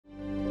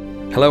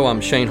Hello,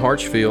 I'm Shane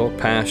Hartsfield,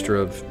 pastor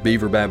of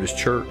Beaver Baptist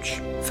Church.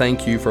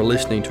 Thank you for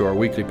listening to our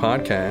weekly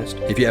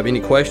podcast. If you have any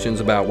questions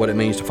about what it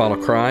means to follow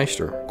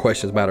Christ or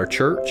questions about our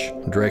church,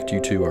 I direct you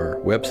to our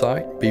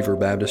website,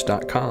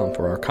 beaverbaptist.com,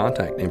 for our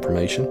contact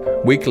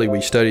information. Weekly, we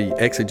study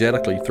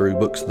exegetically through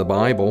books of the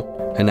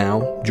Bible. And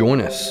now,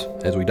 join us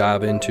as we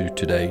dive into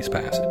today's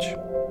passage.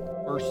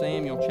 1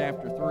 Samuel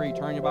chapter 3.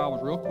 Turn your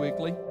Bibles real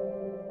quickly.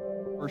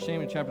 1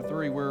 Samuel chapter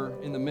 3,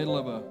 we're in the middle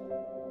of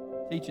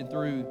a teaching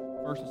through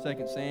 1st and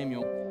 2nd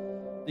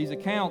Samuel. These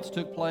accounts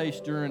took place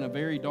during a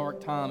very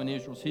dark time in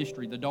Israel's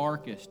history, the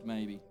darkest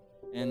maybe.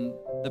 And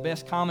the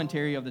best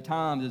commentary of the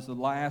times is the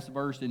last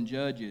verse in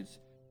Judges,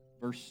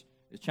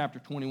 chapter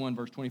 21,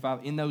 verse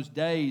 25. In those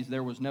days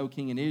there was no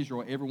king in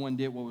Israel. Everyone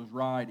did what was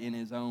right in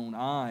his own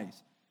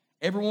eyes.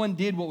 Everyone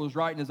did what was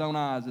right in his own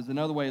eyes is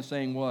another way of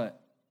saying what?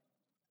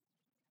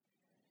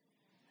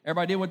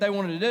 Everybody did what they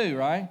wanted to do,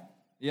 right?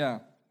 Yeah.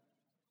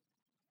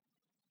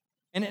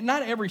 And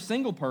not every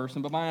single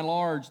person, but by and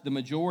large, the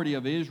majority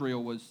of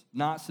Israel was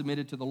not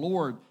submitted to the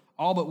Lord.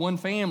 All but one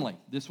family,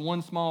 this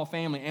one small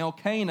family,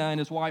 Elkanah and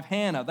his wife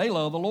Hannah, they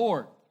love the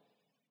Lord.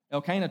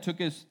 Elkanah took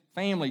his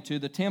family to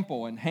the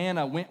temple, and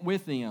Hannah went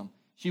with them.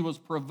 She was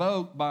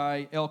provoked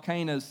by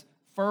Elkanah's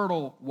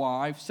fertile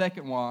wife,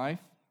 second wife,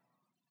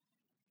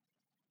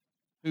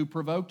 who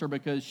provoked her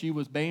because she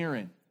was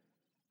barren.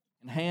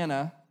 And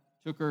Hannah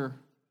took her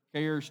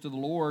cares to the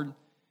Lord,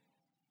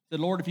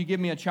 said, Lord, if you give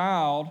me a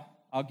child,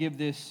 I'll give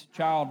this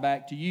child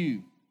back to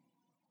you.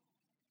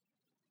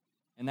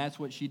 And that's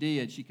what she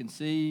did. She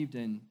conceived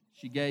and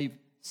she gave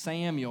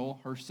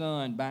Samuel, her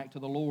son, back to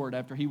the Lord.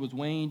 After he was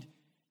weaned,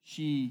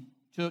 she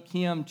took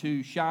him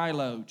to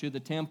Shiloh, to the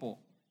temple,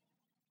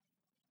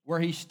 where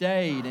he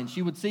stayed. And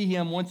she would see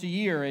him once a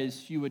year as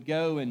she would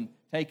go and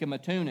take him a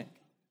tunic,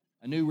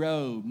 a new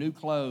robe, new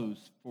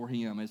clothes for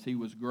him as he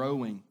was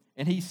growing.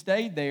 And he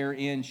stayed there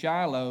in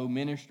Shiloh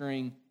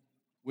ministering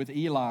with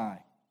Eli.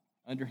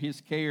 Under his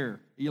care,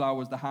 Eli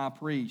was the high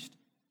priest.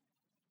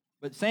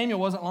 But Samuel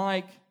wasn't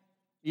like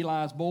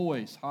Eli's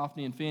boys,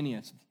 Hophni and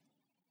Phinehas.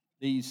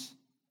 These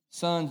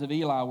sons of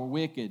Eli were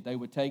wicked. They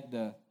would take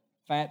the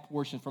fat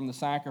portion from the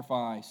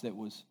sacrifice that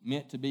was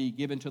meant to be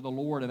given to the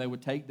Lord, and they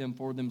would take them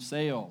for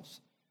themselves.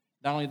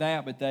 Not only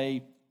that, but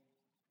they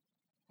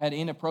had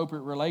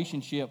inappropriate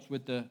relationships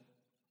with the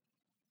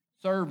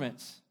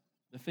servants,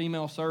 the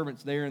female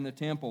servants there in the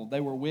temple.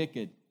 They were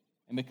wicked.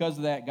 And because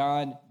of that,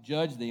 God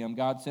judged them.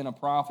 God sent a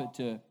prophet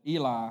to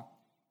Eli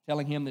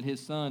telling him that his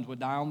sons would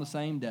die on the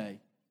same day.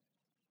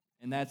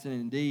 And that's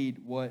indeed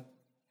what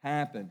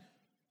happened.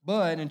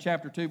 But in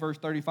chapter 2, verse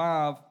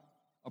 35,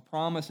 a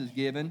promise is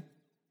given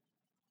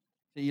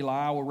to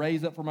Eli. I will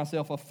raise up for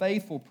myself a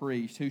faithful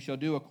priest who shall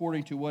do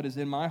according to what is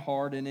in my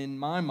heart and in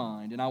my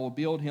mind. And I will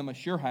build him a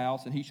sure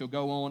house, and he shall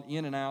go on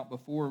in and out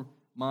before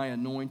my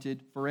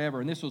anointed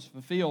forever. And this was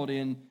fulfilled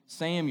in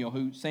Samuel,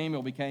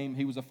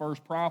 he was the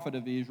first prophet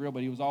of Israel,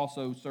 but he was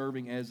also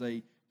serving as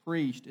a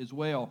priest as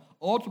well.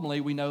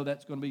 Ultimately, we know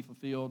that's going to be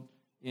fulfilled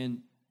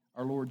in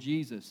our Lord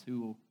Jesus, who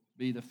will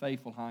be the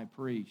faithful high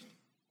priest.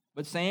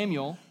 But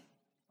Samuel,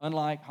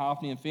 unlike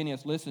Hophni and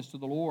Phinehas, listens to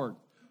the Lord.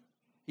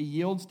 He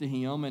yields to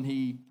him, and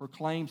he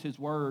proclaims his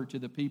word to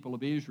the people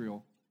of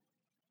Israel.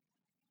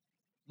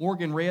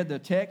 Morgan read the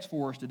text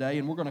for us today,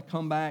 and we're going to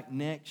come back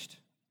next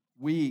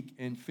week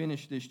and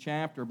finish this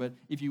chapter. But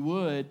if you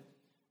would,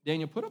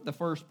 Daniel, put up the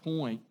first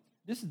point.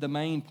 This is the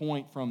main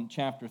point from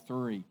chapter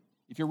 3.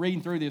 If you're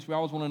reading through this, we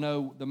always want to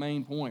know the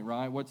main point,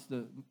 right? What's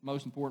the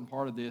most important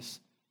part of this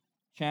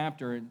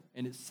chapter? And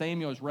it's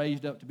Samuel is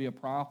raised up to be a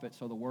prophet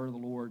so the word of the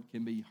Lord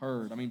can be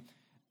heard. I mean,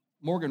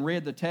 Morgan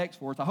read the text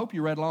for us. I hope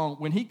you read along.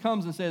 When he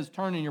comes and says,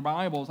 turn in your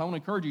Bibles, I want to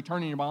encourage you to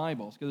turn in your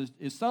Bibles, because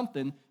it's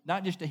something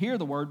not just to hear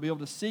the word, be able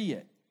to see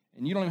it.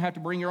 And you don't even have to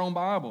bring your own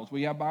Bibles.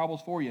 We have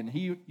Bibles for you. And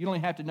you don't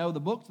even have to know the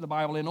books of the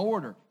Bible in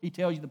order. He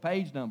tells you the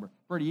page number.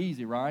 Pretty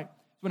easy, right? So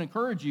I want to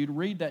encourage you to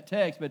read that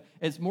text. But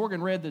as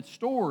Morgan read the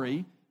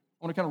story,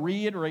 I want to kind of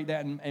reiterate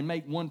that and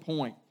make one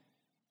point.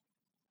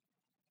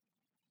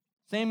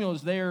 Samuel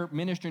is there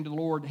ministering to the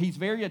Lord. He's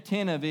very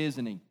attentive,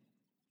 isn't he?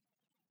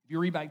 If you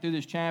read back through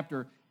this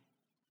chapter,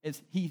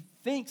 as he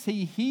thinks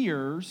he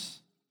hears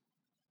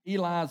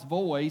Eli's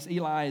voice.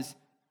 Eli is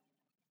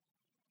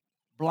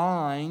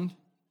blind.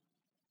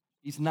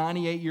 He's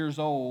 98 years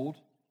old,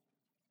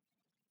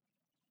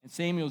 and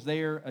Samuel's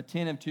there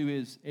attentive to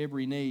his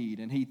every need,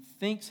 and he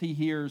thinks he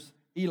hears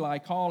Eli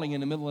calling in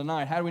the middle of the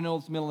night. How do we know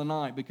it's the middle of the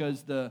night?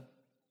 Because the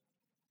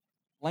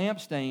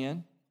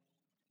lampstand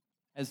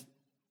has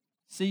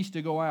ceased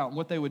to go out. And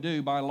what they would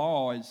do by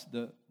law is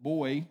the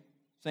boy,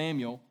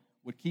 Samuel,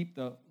 would keep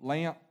the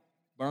lamp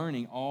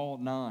burning all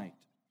night.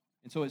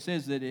 And so it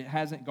says that it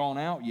hasn't gone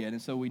out yet.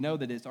 And so we know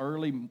that it's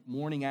early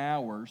morning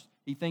hours.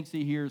 He thinks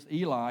he hears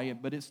Eli,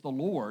 but it's the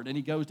Lord. And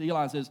he goes to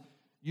Eli and says,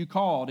 you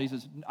called. He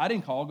says, I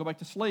didn't call. Go back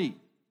to sleep.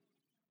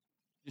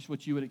 Just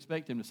what you would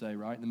expect him to say,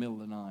 right, in the middle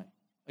of the night.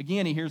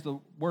 Again, he hears the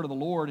word of the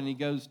Lord, and he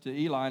goes to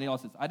Eli, and Eli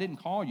says, I didn't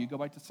call you. Go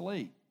back to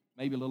sleep.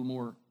 Maybe a little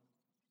more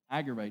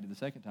aggravated the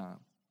second time.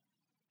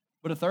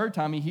 But a third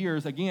time he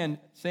hears, again,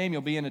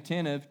 Samuel being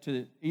attentive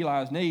to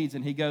Eli's needs,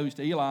 and he goes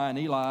to Eli, and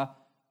Eli,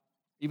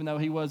 even though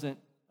he wasn't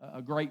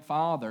a great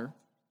father,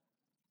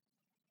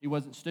 he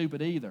wasn't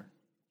stupid either.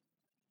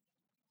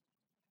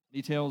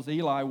 He tells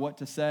Eli what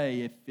to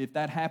say. If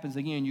that happens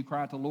again, you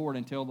cry to the Lord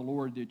and tell the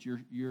Lord that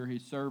you're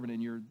his servant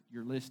and you're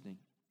listening.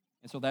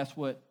 And so that's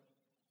what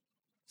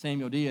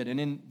Samuel did. And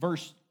in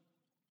verse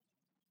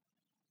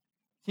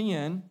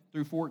 10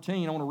 through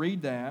 14, I want to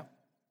read that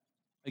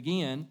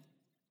again.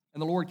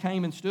 And the Lord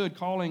came and stood,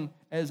 calling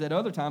as at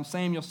other times,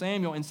 Samuel,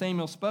 Samuel. And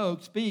Samuel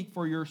spoke, speak,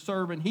 for your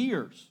servant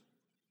hears.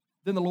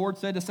 Then the Lord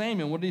said to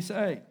Samuel, what did he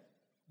say?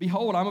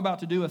 Behold, I'm about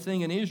to do a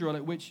thing in Israel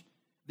at which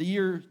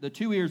the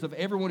 2 ears of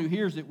everyone who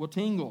hears it will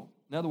tingle.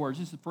 In other words,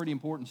 this is a pretty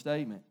important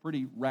statement,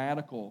 pretty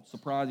radical,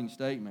 surprising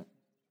statement.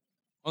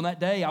 On that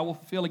day, I will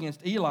fulfill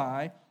against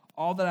Eli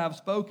all that I have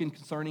spoken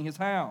concerning his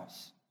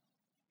house,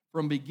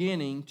 from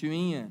beginning to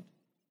end.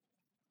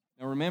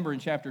 Now remember, in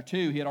chapter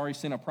 2, he had already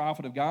sent a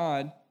prophet of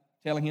God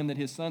telling him that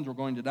his sons were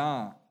going to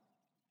die.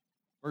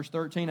 Verse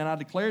 13, and I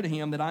declare to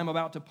him that I am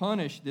about to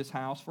punish this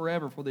house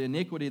forever for the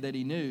iniquity that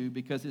he knew,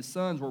 because his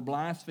sons were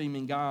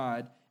blaspheming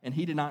God, and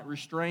he did not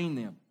restrain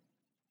them.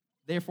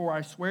 Therefore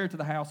I swear to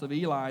the house of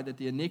Eli that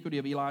the iniquity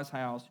of Eli's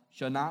house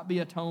shall not be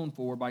atoned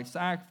for by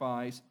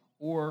sacrifice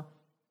or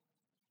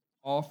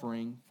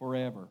offering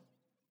forever.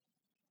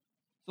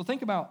 So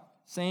think about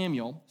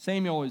Samuel.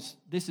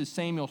 This is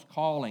Samuel's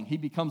calling. He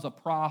becomes a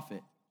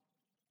prophet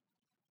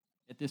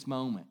at this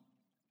moment.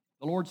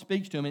 The Lord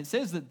speaks to him. And it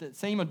says that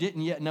Samuel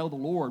didn't yet know the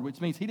Lord, which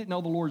means he didn't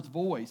know the Lord's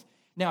voice.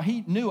 Now,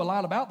 he knew a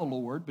lot about the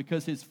Lord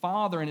because his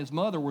father and his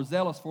mother were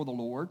zealous for the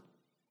Lord,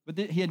 but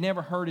he had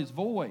never heard his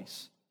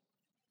voice.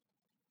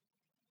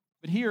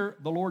 But here,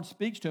 the Lord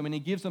speaks to him, and he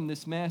gives him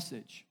this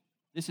message.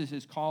 This is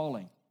his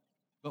calling.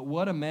 But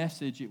what a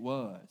message it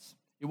was.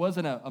 It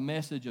wasn't a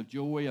message of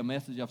joy, a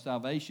message of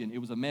salvation. It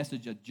was a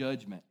message of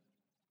judgment.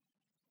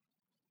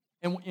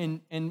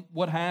 And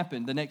what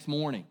happened the next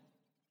morning?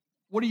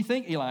 What do you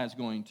think Eli is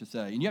going to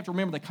say? And you have to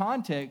remember the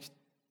context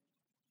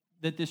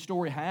that this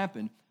story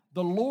happened.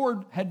 The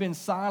Lord had been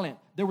silent.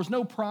 There was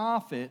no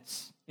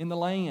prophets in the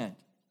land.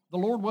 The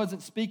Lord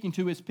wasn't speaking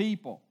to his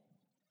people.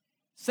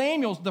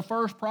 Samuel's the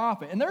first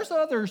prophet. And there's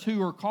others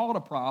who are called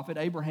a prophet,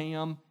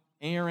 Abraham,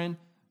 Aaron.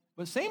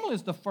 But Samuel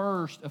is the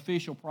first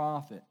official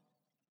prophet.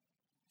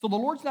 So the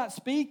Lord's not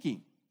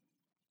speaking.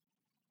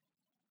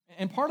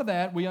 And part of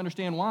that, we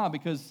understand why,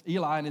 because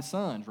Eli and his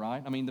sons,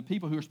 right? I mean, the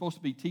people who are supposed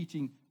to be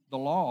teaching the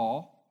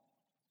law,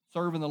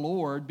 serving the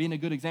Lord, being a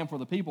good example for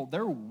the people,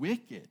 they're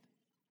wicked.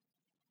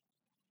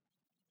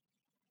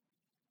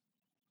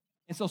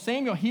 And so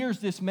Samuel hears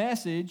this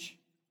message.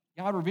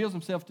 God reveals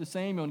himself to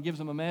Samuel and gives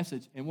him a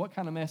message. And what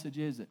kind of message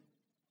is it?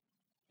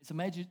 It's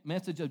a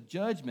message of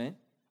judgment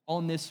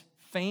on this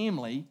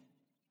family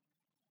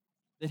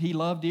that he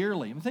loved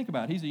dearly. I mean, think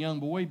about it. He's a young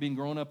boy, being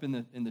grown up in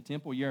the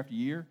temple year after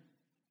year,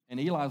 and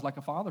Eli's like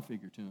a father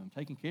figure to him,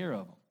 taking care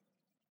of him.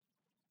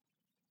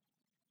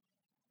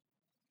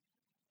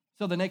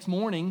 So the next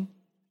morning,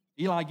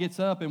 Eli gets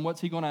up, and what's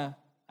he going to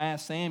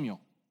ask Samuel?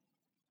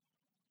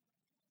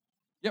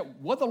 Yeah,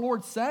 what did the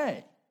Lord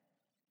say?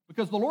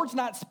 Because the Lord's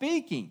not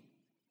speaking.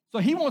 So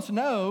he wants to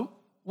know,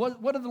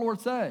 what did the Lord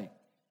say?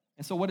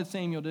 And so what did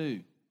Samuel do?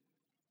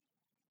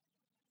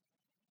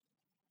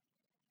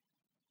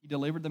 He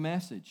delivered the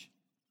message.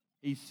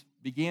 He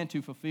began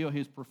to fulfill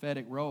his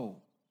prophetic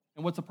role.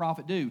 And what's a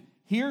prophet do?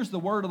 Hears the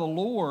word of the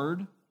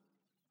Lord,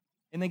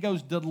 and then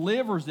goes,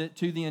 delivers it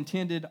to the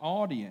intended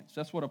audience.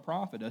 That's what a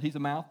prophet does. He's a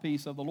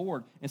mouthpiece of the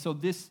Lord. And so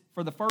this,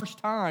 for the first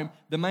time,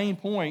 the main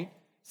point,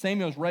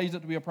 Samuel's raised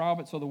up to be a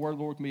prophet so the word of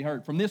the Lord can be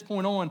heard. From this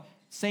point on,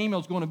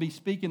 Samuel's going to be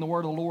speaking the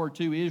word of the Lord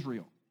to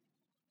Israel.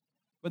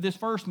 But this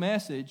first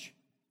message,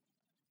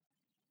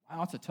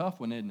 wow, it's a tough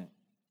one, isn't it?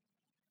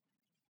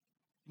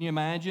 Can you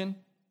imagine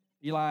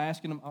Eli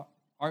asking him, all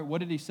right, what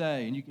did he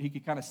say? And he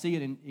could kind of see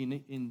it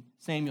in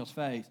Samuel's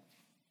face.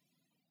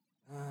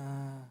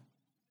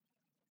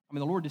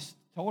 The Lord just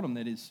told him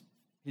that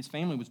his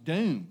family was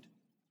doomed.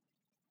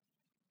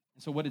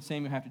 And so what did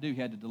Samuel have to do?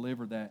 He had to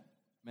deliver that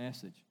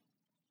message.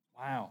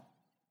 Wow.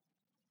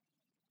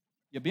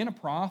 Yeah, being a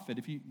prophet,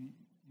 if you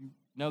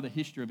know the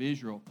history of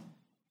Israel,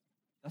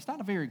 that's not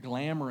a very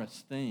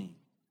glamorous thing.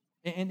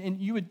 And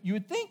you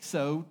would think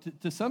so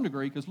to some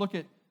degree, because look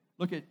at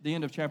the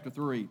end of chapter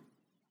 3,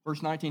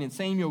 verse 19. And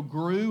Samuel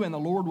grew, and the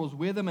Lord was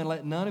with him, and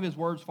let none of his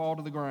words fall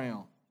to the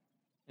ground.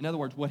 In other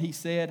words, what he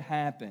said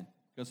happened,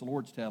 because the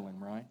Lord's telling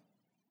him, right?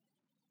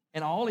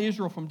 And all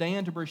Israel from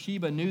Dan to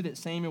Beersheba knew that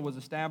Samuel was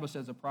established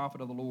as a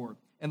prophet of the Lord.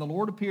 And the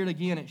Lord appeared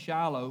again at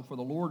Shiloh, for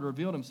the Lord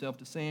revealed himself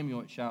to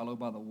Samuel at Shiloh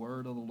by the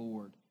word of the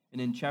Lord.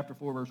 And in chapter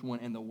 4, verse 1,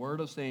 and the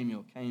word of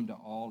Samuel came to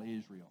all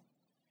Israel.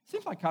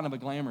 Seems like kind of a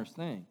glamorous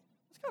thing.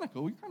 It's kind of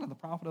cool. You're kind of the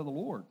prophet of the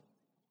Lord.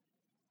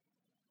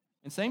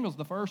 And Samuel's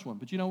the first one.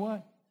 But you know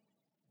what?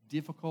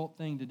 Difficult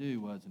thing to do,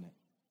 wasn't it?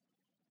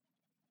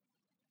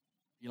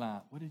 Eli,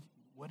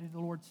 what did the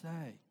Lord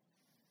say?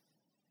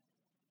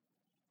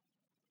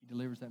 He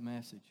delivers that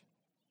message.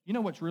 You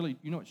know what's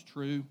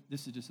true?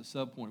 This is just a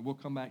sub-point. We'll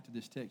come back to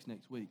this text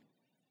next week.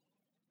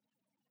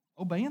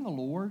 obeying the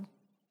Lord,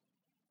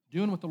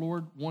 doing what the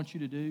Lord wants you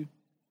to do,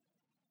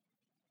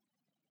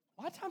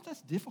 a lot of times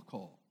that's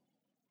difficult.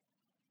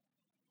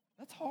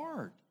 That's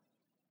hard.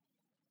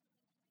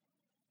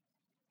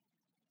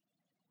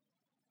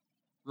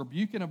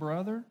 Rebuking a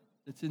brother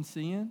that's in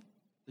sin,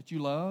 that you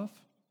love,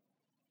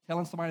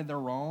 telling somebody they're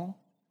wrong,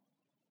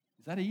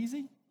 is that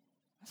easy?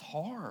 That's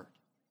hard.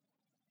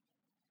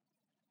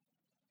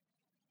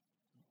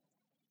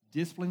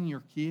 Disciplining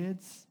your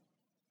kids,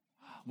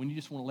 when you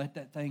just want to let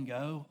that thing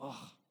go,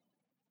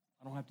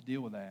 I don't have to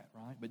deal with that,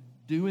 right? But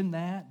doing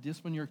that,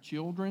 disciplining your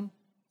children,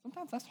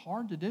 sometimes that's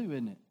hard to do,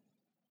 isn't it?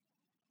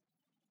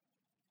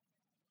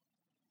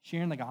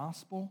 Sharing the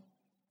gospel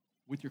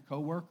with your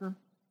coworker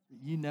that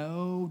you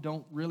know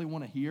don't really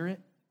want to hear it,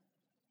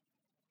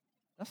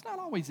 that's not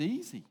always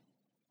easy.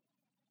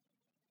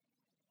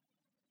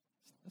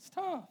 That's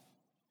tough.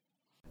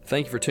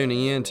 Thank you for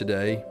tuning in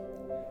today.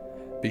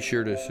 Be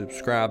sure to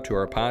subscribe to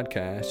our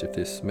podcast if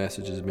this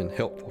message has been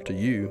helpful to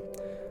you.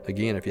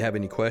 Again, if you have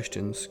any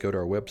questions, go to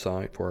our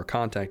website for our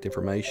contact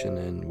information,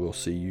 and we'll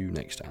see you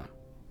next time.